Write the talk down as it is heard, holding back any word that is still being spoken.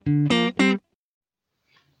Hey,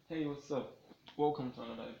 what's up? Welcome to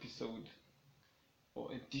another episode or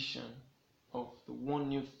edition of the One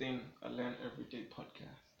New Thing I Learn Every Day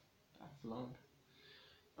podcast. That's long.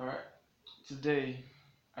 Alright, today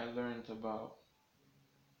I learned about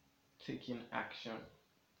taking action,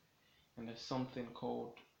 and there's something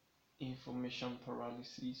called information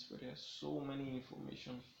paralysis where there's so many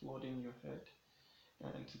information flooding your head,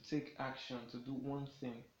 and to take action, to do one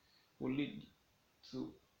thing, will lead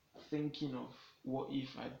to thinking of what if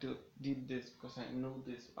I did this because I know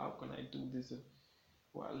this, how can I do this?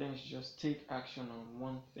 Well, let's just take action on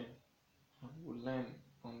one thing and we'll learn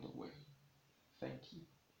on the way. Thank you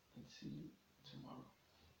and see you tomorrow.